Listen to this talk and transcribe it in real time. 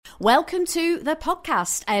Welcome to the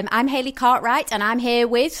podcast. I'm Hayley Cartwright and I'm here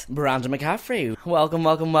with... Miranda McCaffrey. Welcome,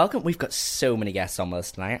 welcome, welcome. We've got so many guests on with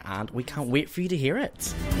us tonight and we can't wait for you to hear it.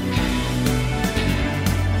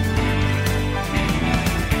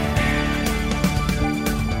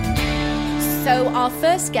 So our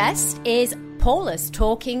first guest is Paulus,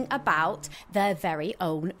 talking about their very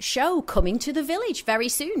own show coming to the village very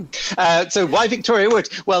soon. So why Victoria Wood?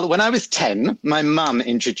 Well, when I was 10, my mum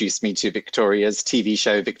introduced me to Victoria's TV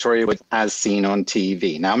show, Victoria Wood as Seen on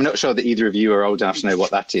TV. Now, I'm not sure that either of you are old enough to know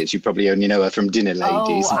what that is. You probably only know her from Dinner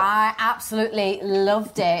Ladies. Oh, I absolutely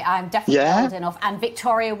loved it. I'm definitely old enough. And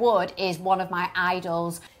Victoria Wood is one of my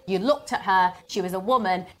idols. You looked at her, she was a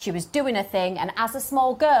woman, she was doing a thing, and as a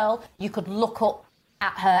small girl, you could look up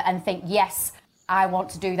at her and think, yes, I want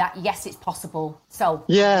to do that. Yes, it's possible. So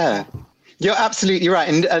yeah, you're absolutely right.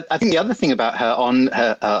 And I think the other thing about her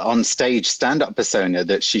on stage stand-up persona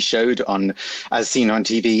that she showed on As Seen on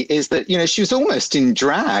TV is that, you know, she was almost in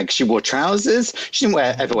drag. She wore trousers. She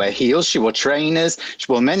didn't ever wear heels. She wore trainers.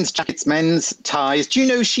 She wore men's jackets, men's ties. Do you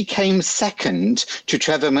know she came second to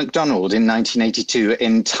Trevor McDonald in 1982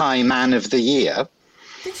 in Tie Man of the Year?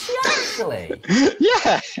 Did she actually?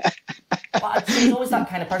 Yeah. Well, she's always that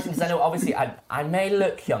kind of person, because I know, obviously, I may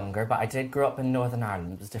look younger, but I did grow up in Northern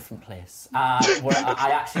Ireland. It was a different place. Where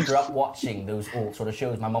I actually grew up watching those old sort of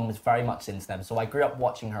shows. My mum was very much into them, so I grew up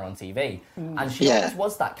watching her on TV. And she always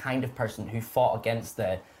was that kind of person who fought against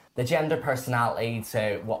the gender personality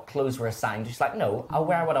to what clothes were assigned. She's like, no, I'll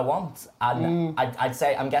wear what I want. And I'd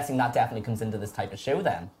say, I'm guessing that definitely comes into this type of show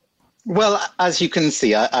then. Well, as you can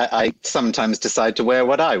see, I sometimes decide to wear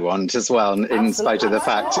what I want as well, in spite of the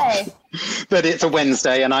fact that it's a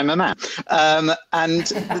Wednesday and I'm a man. And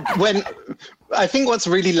when I think what's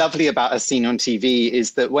really lovely about As Seen on TV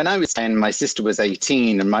is that when I was 10, my sister was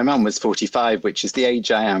 18 and my mum was 45, which is the age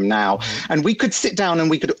I am now. And we could sit down and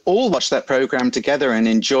we could all watch that program together and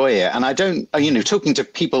enjoy it. And I don't, you know, talking to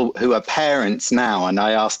people who are parents now, and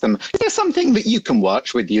I ask them, is there something that you can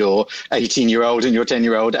watch with your 18-year-old and your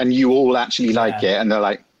 10-year-old and you all actually like it? And they're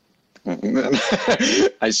like,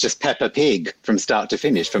 it's just Peppa Pig from start to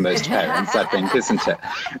finish for most parents, I think, isn't it?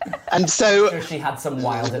 And so I'm sure she had some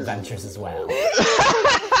wild adventures as well.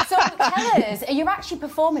 So tell us, you're actually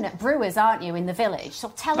performing at Brewers, aren't you, in the village?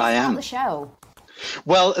 So tell us about the show.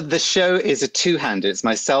 Well, the show is a two-hander. It's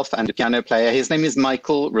myself and a piano player. His name is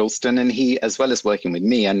Michael Ralston, and he, as well as working with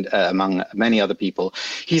me and among many other people,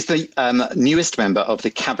 he's the newest member of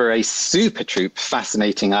the cabaret super troupe,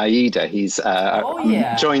 Fascinating Aida. He's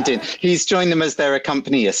joined in. He's joined them as their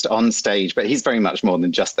accompanist on stage, but he's very much more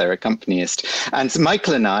than just their accompanist. And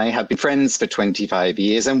Michael and I have been friends for 25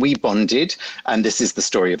 years, and we bonded, and this is the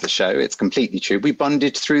story of the show. It's completely true. We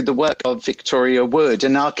bonded through the work of Victoria Wood,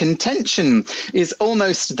 and our contention is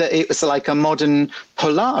almost that it was like a modern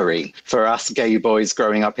Polari for us gay boys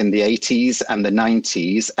growing up in the 80s and the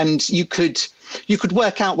 90s. And you could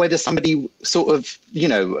work out whether somebody sort of, you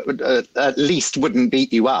know, at least wouldn't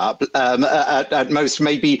beat you up, at most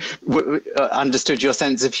maybe understood your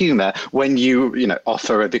sense of humour when you know,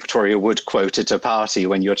 offer a Victoria Wood quote at a party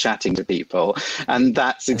when you're chatting to people. And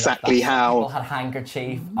that's exactly how... People had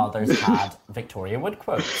handkerchief, others had Victoria Wood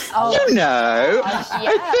quotes. Oh, you know,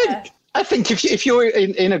 I think if you're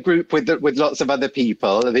in a group with lots of other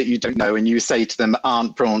people that you don't know and you say to them,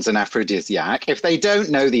 aren't prawns an aphrodisiac? If they don't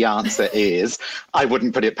know the answer is, I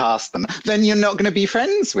wouldn't put it past them, then you're not going to be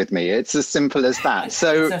friends with me. It's as simple as that.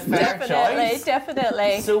 So it's a fair choice.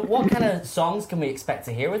 Definitely. So what kind of songs can we expect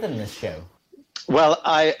to hear within this show? Well,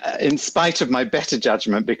 in spite of my better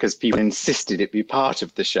judgment, because people insisted it be part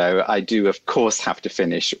of the show, I do, of course, have to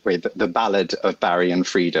finish with the ballad of Barry and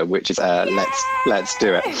Frida, which is Let's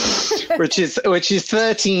Do It, which is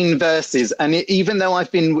 13 verses. And even though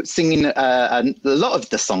I've been singing a lot of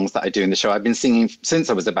the songs that I do in the show, I've been singing since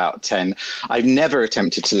I was about 10, I've never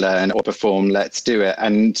attempted to learn or perform Let's Do It.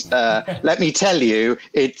 And let me tell you,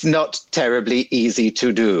 it's not terribly easy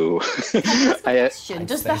to do.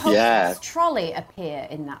 Does the hostess trolley appear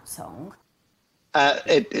in that song?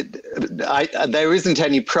 There isn't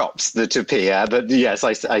any props that appear, but yes,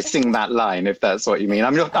 I sing that line, if that's what you mean.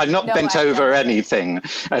 I'm not bent over anything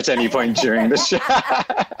at any point during the show.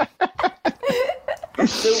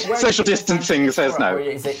 So social distancing says no. Or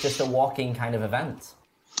is it just a walking kind of event?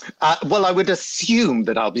 Well, I would assume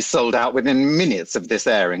that I'll be sold out within minutes of this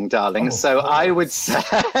airing, darling. I would say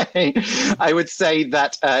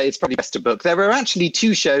that it's probably best to book. There are actually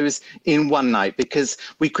two shows in one night because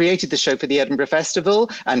we created the show for the Edinburgh Festival,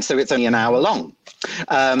 and so it's only an hour long.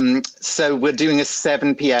 So we're doing a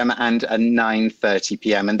 7 p.m. and a 9:30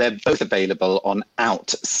 p.m. and they're both available on Out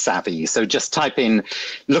Savvy. So just type in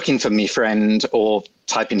 "looking for me friend" or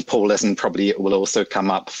type in Paulus and probably it will also come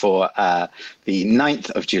up for the 9th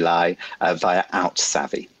of July via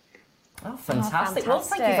OutSavvy. Oh, fantastic. Well,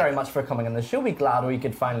 thank you very much for coming on the show. We're glad we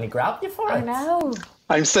could finally grab you for it. I know.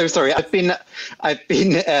 I'm so sorry. I've been on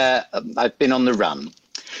the run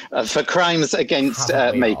for crimes against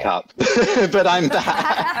makeup, but I'm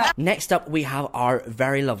back. Next up, we have our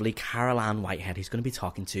very lovely Carol Ann Whitehead, who's going to be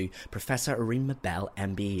talking to Professor Irene Mabel,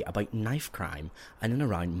 MBE, about knife crime in and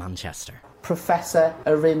around Manchester. Professor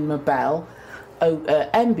Irene Mabel,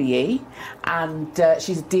 MBE, and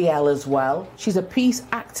she's a DL as well. She's a peace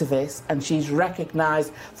activist and she's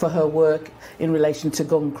recognised for her work in relation to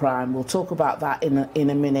gun crime. We'll talk about that in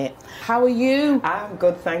a minute. How are you? I'm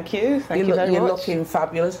good, thank you. Thank you very much. You're looking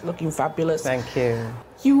fabulous, Thank you.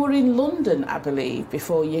 You were in London, I believe,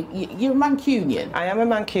 before you're a Mancunian. I am a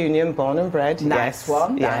Mancunian, born and bred. Nice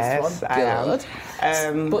one. Good. I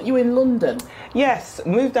am. But you're in London? Yes,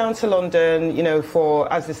 moved down to London, for,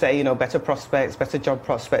 as they say, better prospects, better job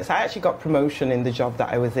prospects. I actually got promotion in the job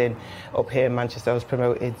that I was in up here in Manchester. I was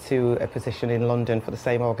promoted to a position in London for the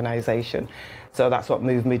same organisation. So that's what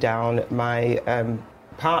moved me down. My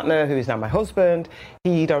partner, who is now my husband,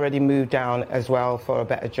 he'd already moved down as well for a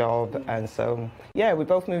better job, and so we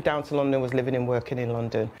both moved down to London, was living and working in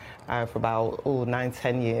London for about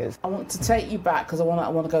 9-10 years. I want to take you back, because I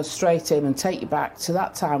want to go straight in and take you back to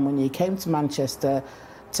that time when you came to Manchester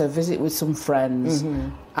to visit with some friends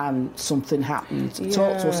and something happened.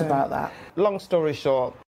 Talk to us about that. Long story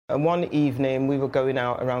short, one evening we were going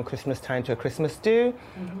out around Christmas time to a Christmas do.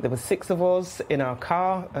 There were 6 of us in our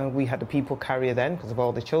car, and we had the people carrier then because of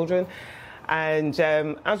all the children. And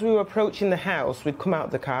as we were approaching the house, we'd come out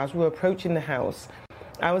of the car, as we were approaching the house,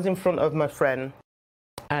 I was in front of my friend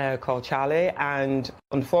called Charlie, and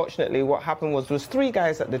unfortunately what happened was there was 3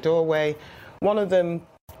 guys at the doorway. One of them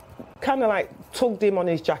kind of like tugged him on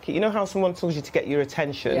his jacket. You know how someone tugs you to get your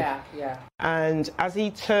attention? Yeah. And as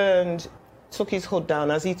he took his hood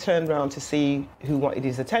down, as he turned around to see who wanted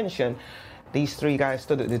his attention, these 3 guys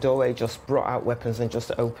stood at the doorway, just brought out weapons and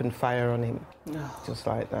just opened fire on him. Just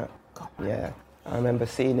like that. God. Yeah. I remember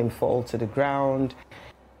seeing him fall to the ground.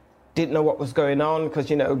 Didn't know what was going on because,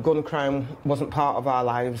 gun crime wasn't part of our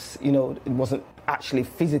lives. It wasn't actually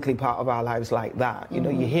physically part of our lives like that.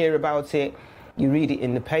 You hear about it, you read it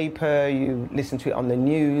in the paper, you listen to it on the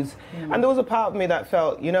news. And there was a part of me that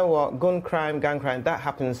felt, you know what, gun crime, gang crime, that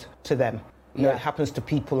happens to them. It happens to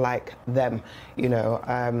people like them.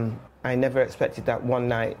 I never expected that one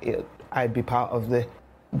night I'd be part of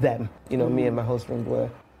them. Me and my husband were.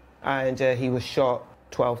 And he was shot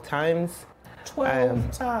 12 times.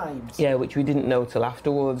 12 times? Yeah, which we didn't know till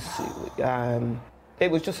afterwards.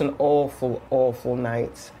 It was just an awful, awful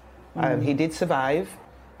night. He did survive.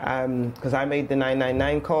 Because I made the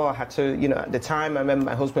 999 call. I had to, at the time, I remember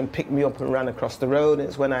my husband picked me up and ran across the road. And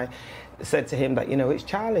it's when I said to him that, it's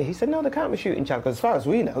Charlie. He said, no, they can't be shooting Charlie. Because as far as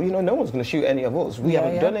we know, no one's going to shoot any of us. We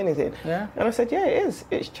haven't done anything. Yeah. And I said, yeah, it is.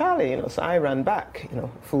 It's Charlie. So I ran back,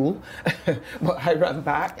 fool. But I ran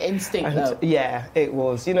back. Instinct, though. Yeah, it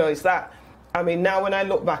was. It's that. I mean, now when I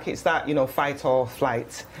look back, it's that, fight or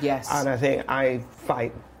flight. Yes. And I think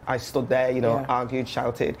I stood there, argued,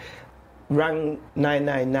 shouted. Rang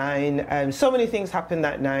 999, and so many things happened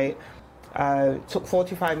that night. Took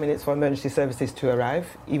 45 minutes for emergency services to arrive,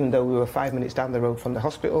 even though we were 5 minutes down the road from the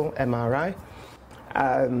hospital, MRI.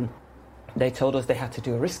 They told us they had to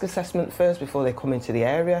do a risk assessment first before they come into the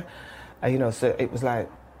area. So it was like,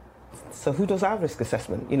 so who does our risk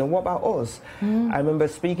assessment? What about us? I remember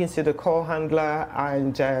speaking to the call handler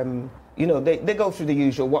and they go through the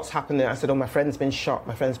usual, what's happening? I said, my friend's been shot,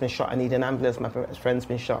 I need an ambulance, my friend's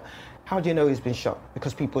been shot. How do you know he's been shot?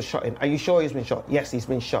 Because people shot him. Are you sure he's been shot? Yes, he's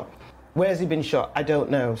been shot. Where's he been shot? I don't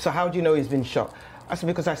know. So how do you know he's been shot? I said,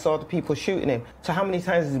 because I saw the people shooting him. So how many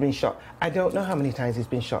times has he been shot? I don't know how many times he's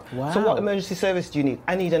been shot. Wow. So what emergency service do you need?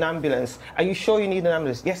 I need an ambulance. Are you sure you need an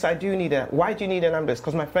ambulance? Yes, I do need Why do you need an ambulance?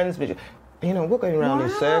 Because my friend's been shot. We're going around in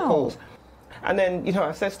circles. And then,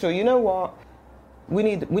 I said to her, you know what? We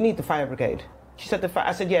need the fire brigade. She said,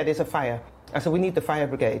 I said, yeah, there's a fire. I said, we need the fire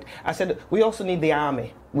brigade. I said, we also need the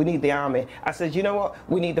army. We need the army. I said, you know what?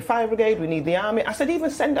 We need the fire brigade. We need the army. I said, even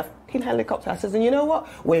send a fucking helicopter. I said, and you know what?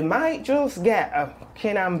 We might just get a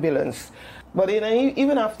fucking ambulance. But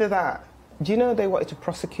even after that, do you know they wanted to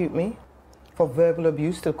prosecute me for verbal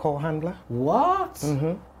abuse to the call handler? What?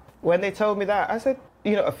 Mm-hmm. When they told me that, I said,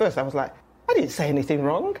 at first I was like, I didn't say anything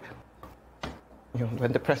wrong.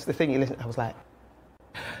 When they pressed the thing, you listen, I was like,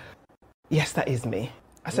 yes, that is me.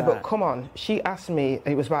 I said, but come on. She asked me,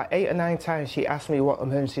 it was about 8 or 9 times, she asked me what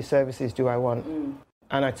emergency services do I want.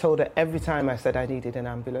 And I told her every time I said I needed an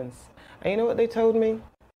ambulance. And you know what they told me?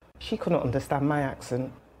 she couldn't understand my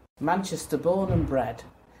accent. Manchester born and bred.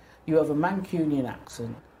 You have a Mancunian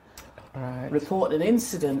accent. Right. Report an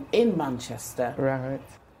incident in Manchester. Right.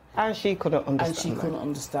 And she couldn't understand. And she couldn't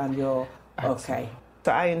understand your... Okay.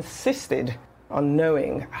 So I insisted on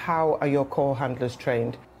knowing how are your call handlers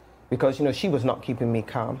trained, because, you know, she was not keeping me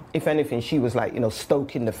calm. If anything, she was like, you know,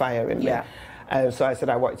 stoking the fire in me. Yeah. So I said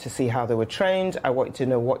I wanted to see how they were trained. I wanted to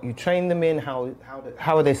know what you trained them in, how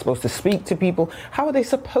are they supposed to speak to people, how are they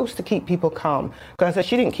supposed to keep people calm? Because I said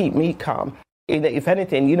she didn't keep me calm. If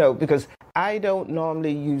anything, you know, because I don't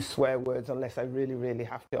normally use swear words unless I really, really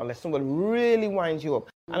have to, unless someone really winds you up.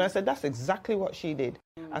 And I said, that's exactly what she did.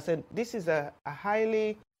 I said, this is a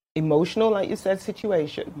highly emotional, like you said,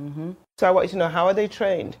 situation. So I wanted to know, how are they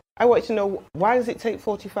trained? I wanted to know, why does it take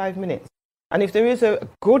 45 minutes? And if there is a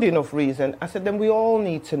good enough reason, I said, then we all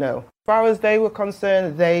need to know. As far as they were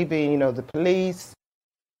concerned, they being, you know, the police,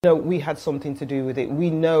 you know, we had something to do with it. We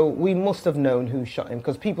must have known who shot him,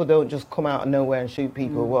 because people don't just come out of nowhere and shoot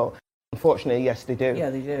people. Well, unfortunately, yes, they do. Yeah,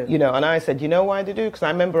 they do. You know, and I said, you know why they do? Because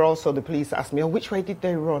I remember also the police asked me, oh, which way did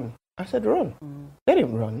they run? I said, run. They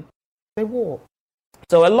didn't run. They walked.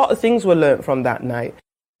 So a lot of things were learnt from that night,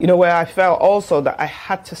 you know, where I felt also that I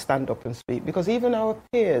had to stand up and speak, because even our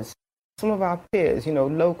peers, some of our peers, you know,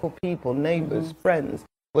 local people, neighbours, friends,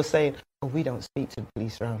 were saying, oh, we don't speak to the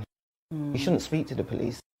police around. You shouldn't speak to the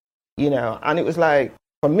police, you know. And it was like,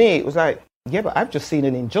 for me, it was like, yeah, but I've just seen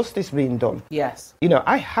an injustice being done. Yes. You know,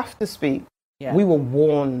 I have to speak. Yeah. We were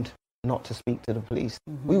warned not to speak to the police.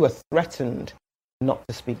 We were threatened not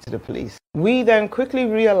to speak to the police. We then quickly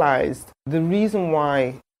realised the reason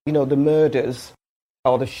why, you know, the murders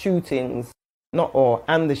or the shootings,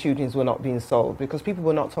 and the shootings were not being solved, because people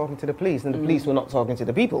were not talking to the police, and the police were not talking to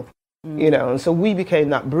the people, you know. And so we became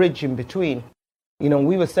that bridge in between. You know,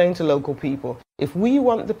 we were saying to local people, if we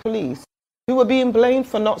want the police, who were being blamed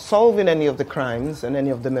for not solving any of the crimes and any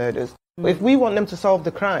of the murders, but if we want them to solve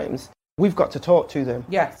the crimes, we've got to talk to them.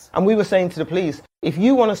 Yes. And we were saying to the police, if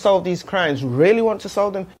you want to solve these crimes, really want to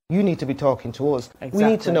solve them, you need to be talking to us. Exactly. We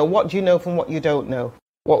need to know what do you know from what you don't know.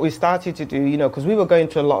 What we started to do, you know, because we were going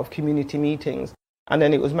to a lot of community meetings, and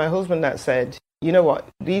then it was my husband that said, you know what,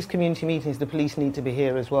 these community meetings, the police need to be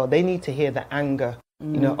here as well. They need to hear the anger,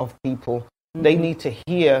 you know, of people. They need to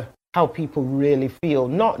hear how people really feel,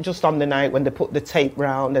 not just on the night when they put the tape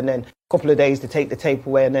round and then a couple of days to take the tape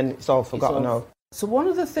away and then it's all forgotten of. So one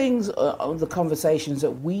of the things of the conversations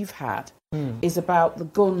that we've had is about the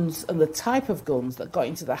guns and the type of guns that got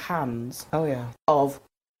into the hands of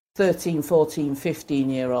 13, 14,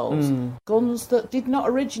 15-year-olds. Guns that did not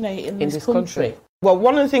originate in this country. Well,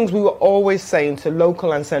 one of the things we were always saying to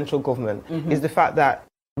local and central government is the fact that,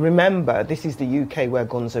 remember, this is the UK where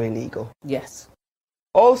guns are illegal. Yes.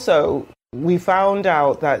 Also, we found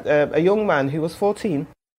out that a young man who was 14,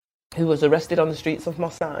 who was arrested on the streets of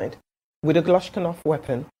Moss Side with a Glashkanov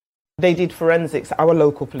weapon, they did forensics. Our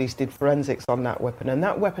local police did forensics on that weapon, and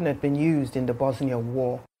that weapon had been used in the Bosnia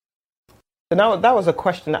War. So now that was a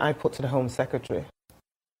question that I put to the Home Secretary.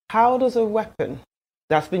 How does a weapon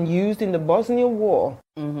that's been used in the Bosnia War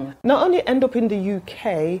not only end up in the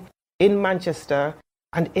UK, in Manchester,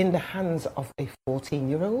 and in the hands of a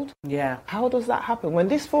 14-year-old? Yeah. How does that happen when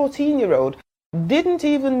this 14-year-old didn't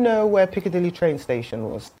even know where Piccadilly train station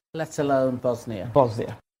was? Let alone Bosnia.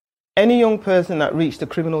 Any young person that reached the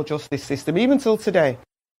criminal justice system, even till today,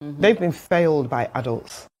 they've been failed by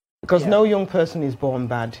adults. Because no young person is born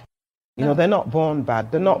bad. You know, they're not born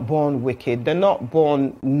bad. They're not born wicked. They're not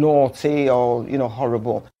born naughty or, you know,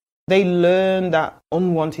 horrible. They learn that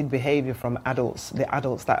unwanted behavior from adults, the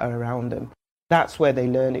adults that are around them. That's where they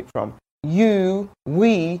learn it from.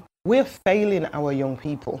 We're failing our young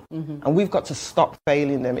people, and we've got to stop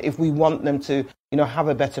failing them if we want them to, you know, have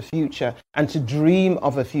a better future and to dream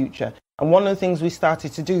of a future. And one of the things we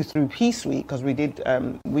started to do through Peace Week, because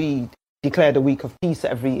we declared a week of peace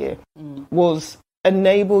every year, was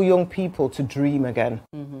enable young people to dream again.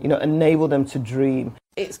 You know, enable them to dream.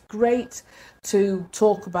 It's great to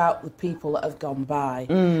talk about the people that have gone by,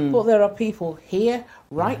 but there are people here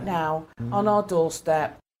right now on our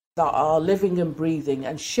doorstep that are living and breathing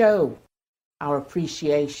and show our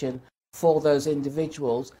appreciation for those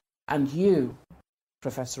individuals. And you,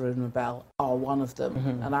 Professor Urma Bell, are one of them,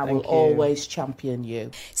 and I will always champion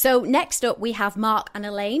you. So next up we have Mark and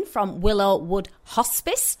Elaine from Willow Wood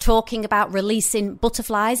Hospice talking about releasing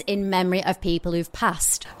butterflies in memory of people who've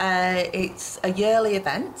passed. It's a yearly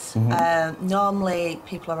event. Normally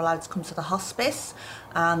people are allowed to come to the hospice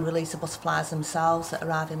and release the butterflies themselves that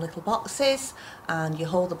arrive in little boxes, and you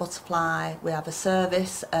hold the butterfly. We have a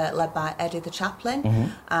service led by Eddie the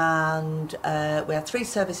chaplain, and we have 3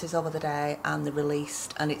 services over the day, and the release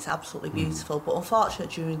released, and it's absolutely beautiful. But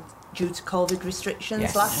unfortunately, due to COVID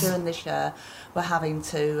restrictions last year and this year, we're having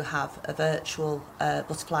to have a virtual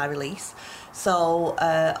butterfly release. So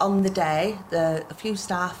on the day, a few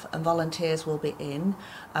staff and volunteers will be in,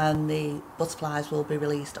 and the butterflies will be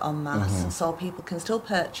released en masse, so people can still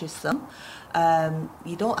purchase them.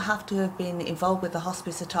 You don't have to have been involved with the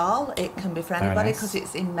hospice at all. It can be for anybody because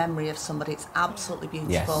it's in memory of somebody. It's absolutely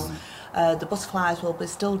beautiful. The butterflies will be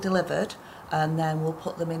still delivered, and then we'll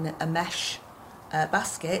put them in a mesh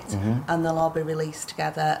basket, and they'll all be released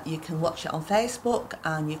together. You can watch it on Facebook,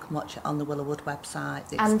 and you can watch it on the Willowood website.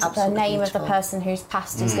 It's and the name beautiful. of the person who's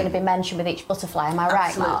passed is going to be mentioned with each butterfly. Am I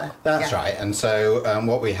right, Mark? That's right. And so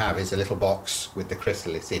what we have is a little box with the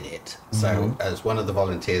chrysalis in it. So as one of the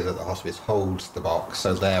volunteers at the hospice holds the box,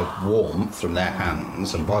 so their warmth from their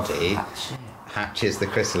hands and body hatches the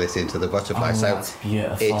chrysalis into the butterfly. So that's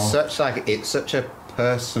beautiful. It's such a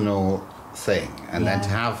personal thing, and then to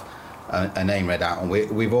have a name read out, and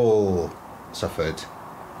we've all suffered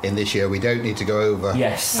in this year. We don't need to go over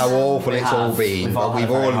how awful it's all been, but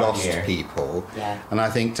we've all lost people. And I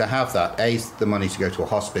think to have that, the money to go to a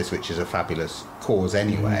hospice, which is a fabulous cause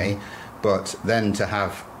anyway, but then to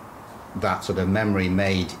have that sort of memory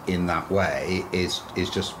made in that way is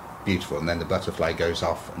just beautiful. And then the butterfly goes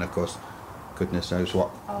off, and of course goodness knows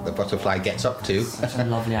what the butterfly gets up to. Such a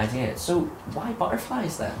lovely idea. So why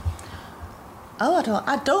butterflies then? Oh,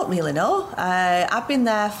 I don't really know. I've been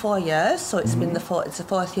there 4 years, so it's been the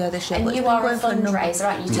fourth year this year. And but you are a fundraiser,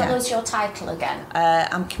 aren't you? Tell us your title again.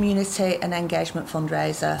 I'm Community and Engagement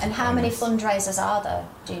Fundraiser. And how many fundraisers are there?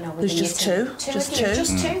 Do you know? There's just two. Just two.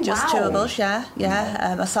 Just two of us,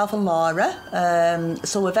 myself and Laura.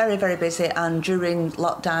 So we're very, very busy, and during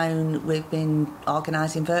lockdown we've been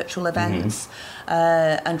organising virtual events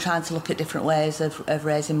and trying to look at different ways of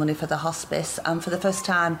raising money for the hospice. And for the first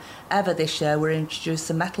time ever this year, we're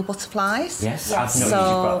introducing metal butterflies. Yes, I've noticed you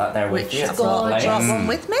brought that there with you. I've brought one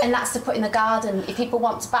with me. And that's to put in the garden. If people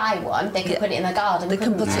want to buy one, they can put it in the garden. They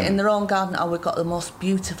can put it in their own garden. Oh, we've got the most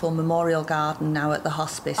beautiful memorial garden now at the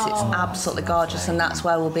hospice. It's absolutely gorgeous, and that's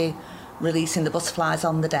where we'll be releasing the butterflies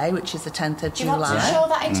on the day, which is the 10th of July. Do you want to show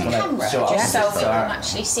that into camera, just so people can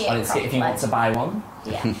actually see it properly? If you want to buy one,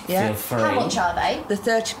 feel free. How much are they?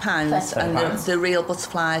 They're £30, and the real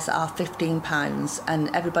butterflies are £15,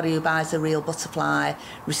 and everybody who buys a real butterfly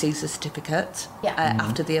receives a certificate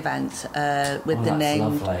after the event with the name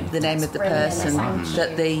of the person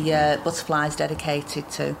that the butterfly is dedicated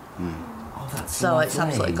to. So lovely. It's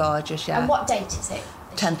absolutely gorgeous, And what date is it?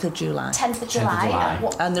 10th of July. 10th of July.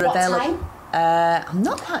 And they're available. Time? I'm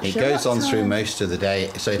not quite It sure. goes on through most of the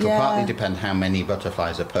day, so it'll partly depend how many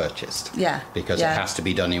butterflies are purchased. Because it has to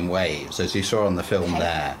be done in waves. As you saw on the film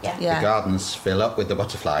there, the gardens fill up with the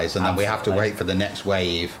butterflies, and then we have to wait for the next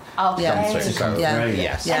wave to come through. So,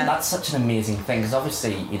 yes. And that's such an amazing thing, because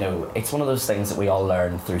obviously, you know, it's one of those things that we all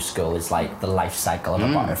learn through school, is like the life cycle of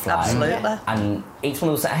a butterfly. Absolutely. And it's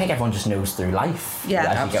one of those, I think everyone just knows through life as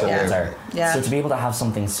you get older. So to be able to have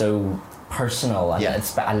something so personal, and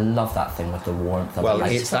I love that thing with the warmth. Well,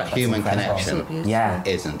 it's that human connection,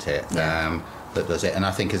 isn't it, that does it. And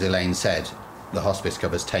I think, as Elaine said, the hospice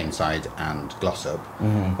covers Tameside and Glossop,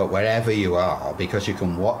 but wherever you are, because you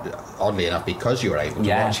can oddly enough, because you're able to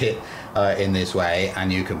watch it in this way,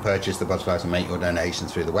 and you can purchase the butterflies and make your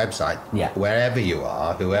donations through the website, wherever you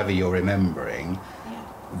are, whoever you're remembering,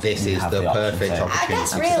 this is the perfect opportunity. I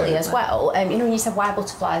guess really as well, you know, when you said why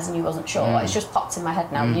butterflies and you wasn't sure, it's just popped in my head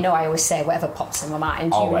now. You know, I always say whatever pops in my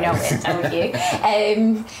mind, you know it,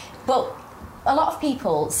 don't you? But a lot of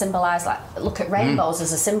people symbolise, look at rainbows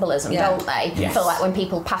as a symbolism, don't they? Yes. For when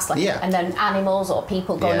people pass, and then animals or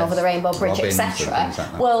people going over the rainbow bridge, etc.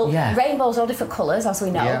 Rainbows are different colours, as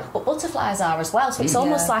we know, but butterflies are as well. So it's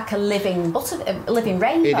almost like a living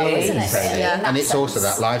rainbow, isn't it? Really, and it's also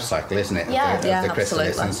that life cycle, isn't it? Of the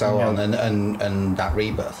chrysalis and so on, and that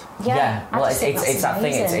rebirth. Well, it's that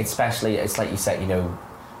thing. It's especially, it's like you said, you know,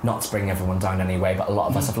 not to bring everyone down anyway, but a lot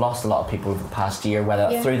of us have lost a lot of people over the past year,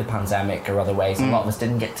 whether through the pandemic or other ways. A lot of us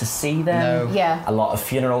didn't get to see them. A lot of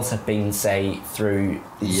funerals have been, say, through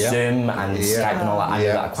Zoom and Skype and all that. I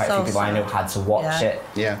know that quite a few people I know had to watch it.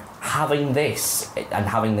 Having this and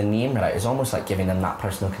having the name right is almost like giving them that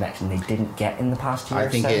personal connection they didn't get in the past year. I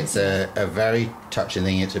think it's a very touching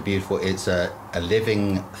thing. It's it's a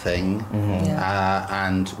living thing.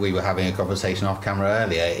 And we were having a conversation off camera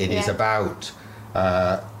earlier. It is about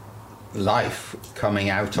life coming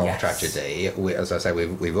out of tragedy. As I say,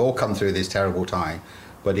 we've all come through this terrible time,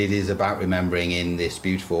 but it is about remembering in this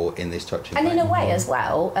touching and way. in a way as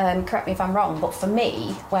well, correct me if I'm wrong, but for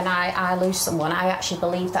me, when I lose someone, I actually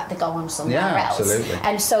believe that they go on somewhere else. Absolutely.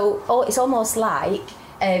 And so it's almost like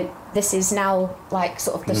this is now like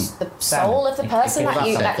sort of the soul of the person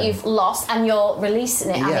that you've lost, and you're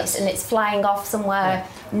releasing it, and it's flying off somewhere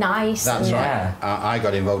nice. That's right. I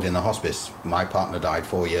got involved in the hospice. My partner died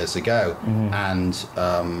 4 years ago, and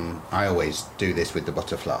I always do this with the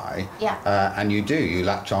butterfly. And you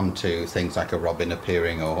latch on to things like a robin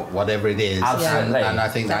appearing or whatever it is. Absolutely. And I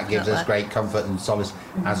think that gives us great comfort and solace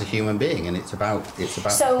as a human being, and it's about.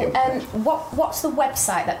 So, what's the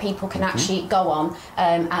website that people can actually go on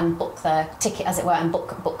and book their ticket, as it were, and pay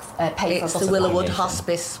for a butterfly? It's the Willowwood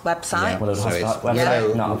Hospice website.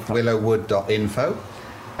 Willowwood.info.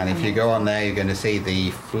 And if you go on there, you're going to see the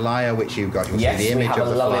flyer which you've got. You'll see the image of the flyer. Yes, we have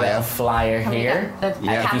a lovely little flyer here.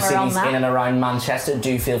 If you see these in and around Manchester,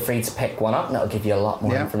 do feel free to pick one up, and that'll give you a lot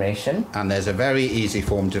more information. And there's a very easy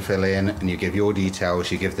form to fill in, and you give your details,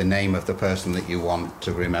 you give the name of the person that you want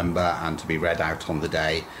to remember and to be read out on the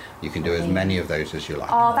day. You can do as many of those as you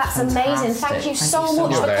like. Oh, that's amazing. Thank you so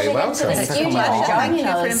much for coming into the studio. Thank you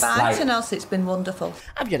for inviting us. It's been wonderful.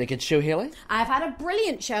 Have you had a good show, Hayley? I've had a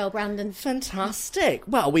brilliant show, Brandon. Fantastic.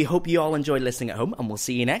 Well, we hope you all enjoyed listening at home, and we'll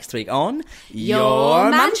see you next week on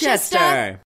Your Manchester.